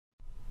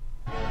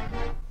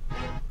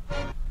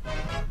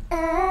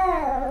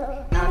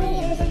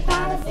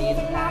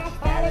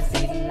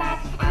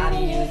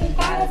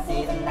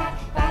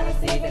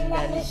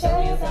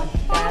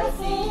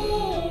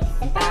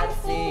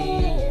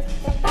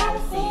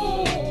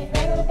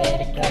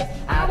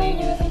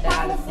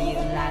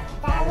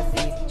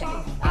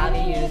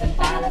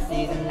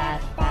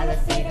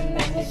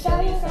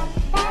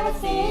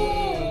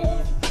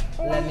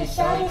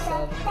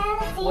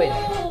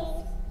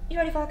You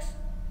ready, Fox?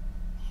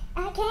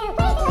 I can't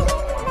wait till I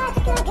get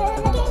magical good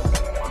looking.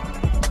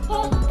 Hey,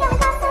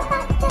 going off so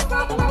far, just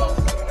like an oven.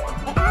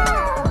 And oh,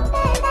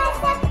 burn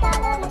thyself with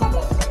all of my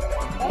justice.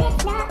 But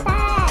it's not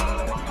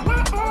fine, I'm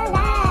not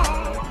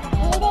alive.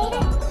 Hey, baby,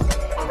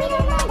 and we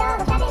don't mind all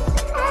the trapping.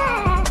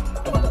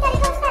 Cause if you study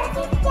those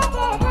fallacies, yeah,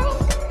 they're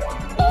coming.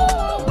 We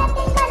ain't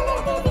nothing but a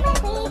little doozy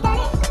when we done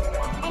it.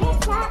 And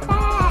it's not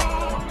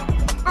fine,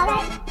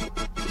 alright.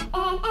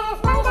 And as long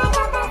as I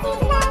got fallacies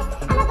and lies,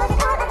 I'ma post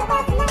it all over the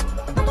world tonight.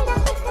 Hocin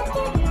don't fix the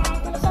truth tonight,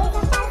 let me show you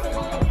some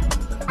fallacies.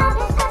 All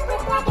dressed up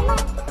with black and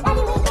white, why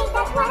do we think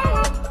that's what I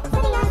like?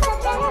 Sitting on so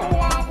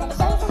generalized, let me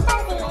show you some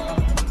fallacies.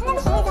 Let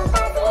me show you some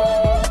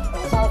fallacies, let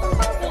me show you some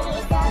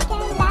fallacies, some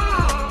can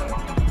lie.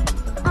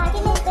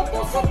 Arguments with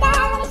this should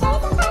die, let me show you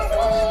some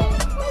fallacies.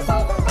 Let me show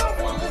you some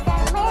fallacies,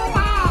 some will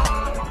lie.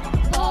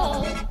 Hey,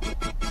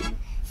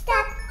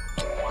 stop,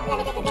 let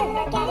me take a good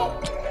look at it.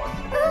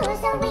 Ooh,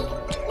 so weak,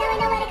 now I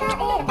know what to call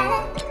it a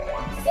fallacy.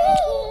 So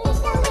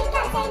we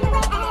gotta say the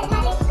way I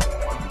had it.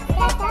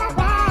 That's not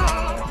right,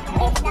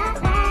 no, it's not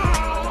right.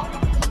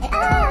 And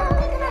oh,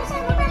 come on, show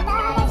me what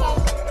I say.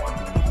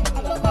 I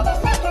guess they're just like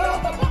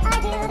us, they can't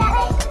argue that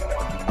way.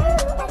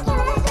 Ooh, a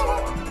killer,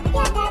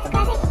 yeah, that's a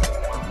classic.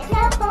 There's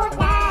no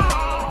fortnight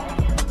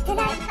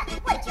tonight.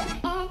 What a joke.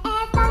 And as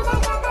long as I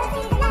got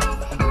fallacies and lies,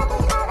 I'ma put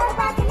it all over the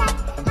world tonight.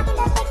 Hocin don't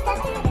fix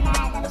stuff to the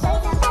night, let me show you some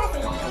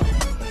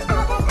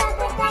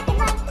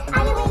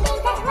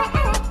fallacies.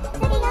 All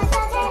dressed up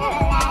with black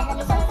and white,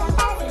 arguing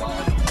things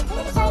that's what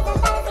I like.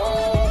 Sitting on so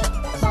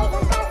generalized, let me show you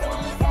some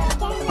fallacies.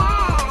 Let me show you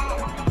some fallacies,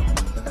 let me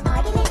show you some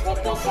fallacies, some can lie. Arguments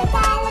with this should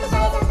die, let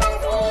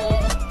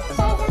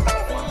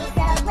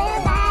me show you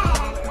some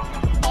fallacies.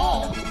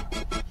 Show you some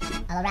fallacies,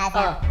 some will lie. Hey, I'll arrive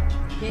now.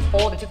 He's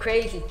old and too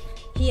crazy.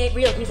 He ain't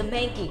real, he's a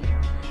manky.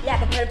 Yeah,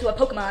 compare him to a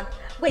Pokemon.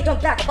 Wait,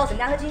 don't back, a false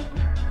analogy?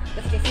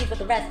 Messaging seeds with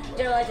the rest.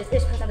 Generalizes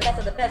ish because I'm the best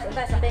of the best.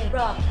 Unless I'm being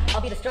wrong,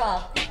 I'll be the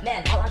straw.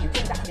 Man, I'll argue,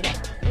 turn back to the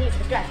neck. Knees to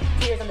the stress,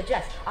 tears on the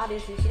dress.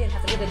 Obviously, she didn't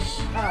have to live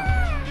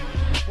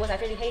it. Was I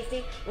really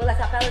hasty? Will I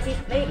stop fallacies?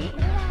 Maybe.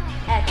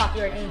 Ad hoc,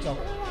 you're an angel.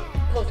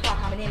 Post hoc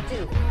homonym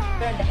too.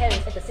 Burn the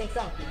herrings into sing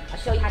song. I'll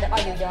show you how to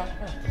argue, y'all.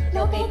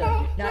 No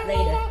paper, not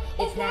later.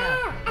 It's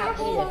now, out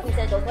here. Who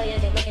says those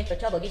players ain't looking for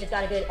trouble? You just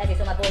got a good essay,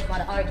 so my boys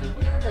wanna argue.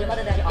 Tell your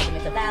mother that your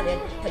arguments are valid.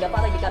 Tell your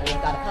father you got a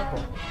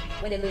couple.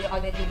 When they lose an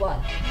argument, you won.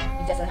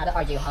 You just learn how to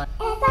argue, huh? As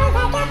long as I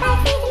got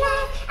fallacies and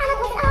lies, I'ma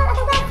post it all over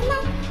the world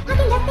tonight.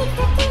 Hocin don't fix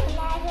the truth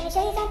tonight, let me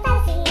show you some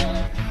fallacies.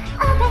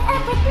 All dressed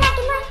up with black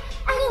and white,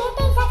 arguing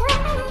things that's what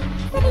I like.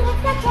 Slipping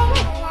with the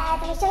generalized,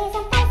 let me show you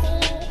some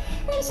fallacies.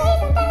 Let me show you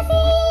some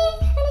fallacies,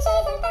 let me show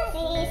you some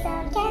fallacies,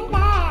 some can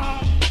lie.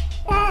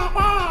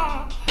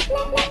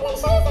 Let me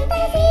show you some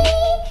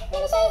fallacies, let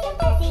me show you some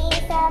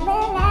fallacies, some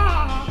will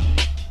lie.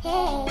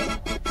 Hey.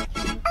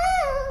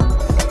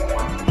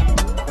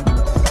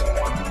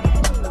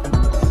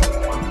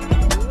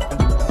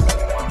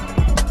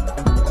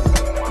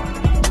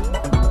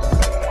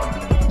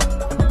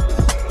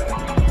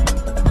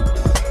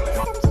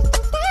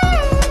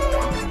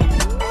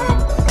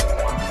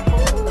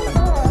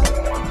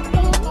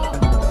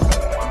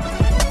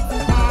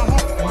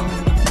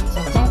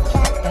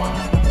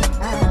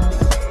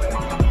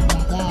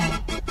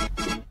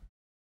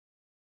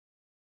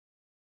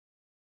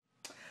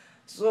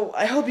 So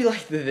I hope you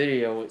liked the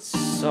video. It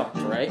sucked,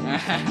 right?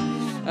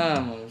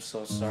 I'm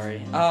so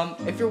sorry.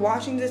 If you're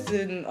watching this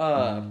in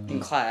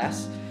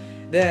class,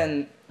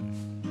 then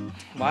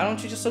why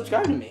don't you just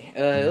subscribe to me?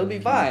 It'll be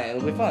fine.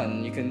 It'll be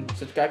fun. You can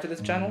subscribe to this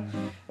channel,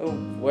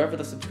 wherever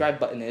the subscribe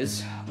button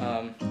is.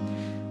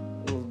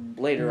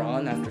 Later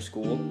on after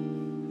school,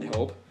 I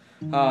hope.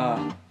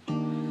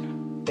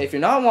 If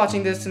you're not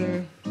watching this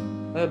in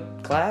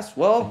class,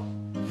 well,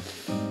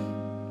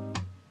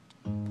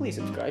 please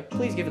subscribe.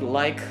 Please give it a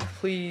like.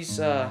 Please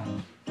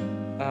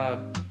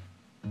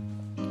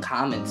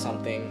comment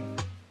something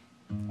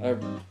or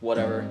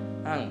whatever.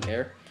 I don't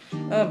care.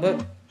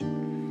 But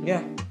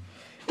yeah,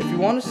 if you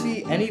want to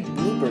see any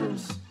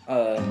bloopers,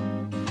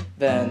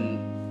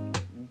 then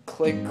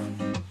click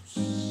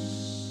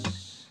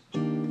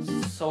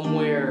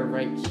somewhere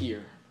right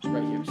here,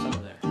 somewhere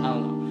there. I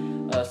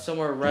don't know.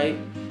 Somewhere right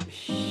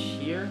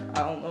here. I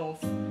don't know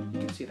if you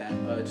can see that.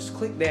 Just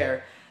click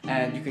there.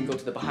 And you can go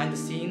to the behind the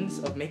scenes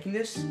of making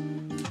this.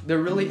 There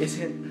really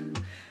isn't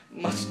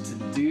much to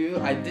do.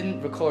 I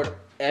didn't record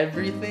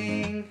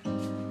everything,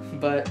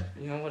 but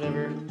you know,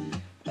 whatever.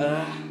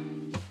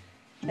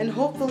 And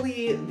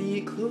hopefully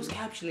the closed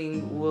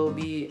captioning will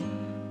be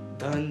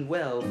done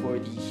well for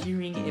the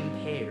hearing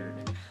impaired.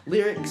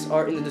 Lyrics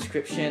are in the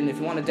description. If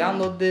you want to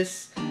download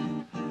this,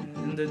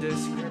 in the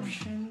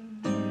description.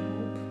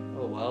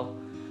 Oh well.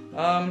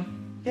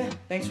 Yeah,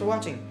 thanks for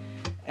watching.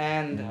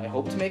 And I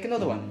hope to make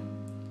another one.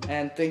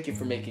 And thank you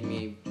for making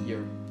me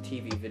your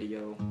TV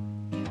video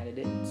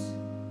candidates.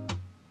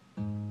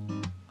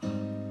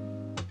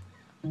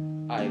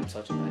 I am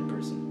such a bad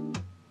person.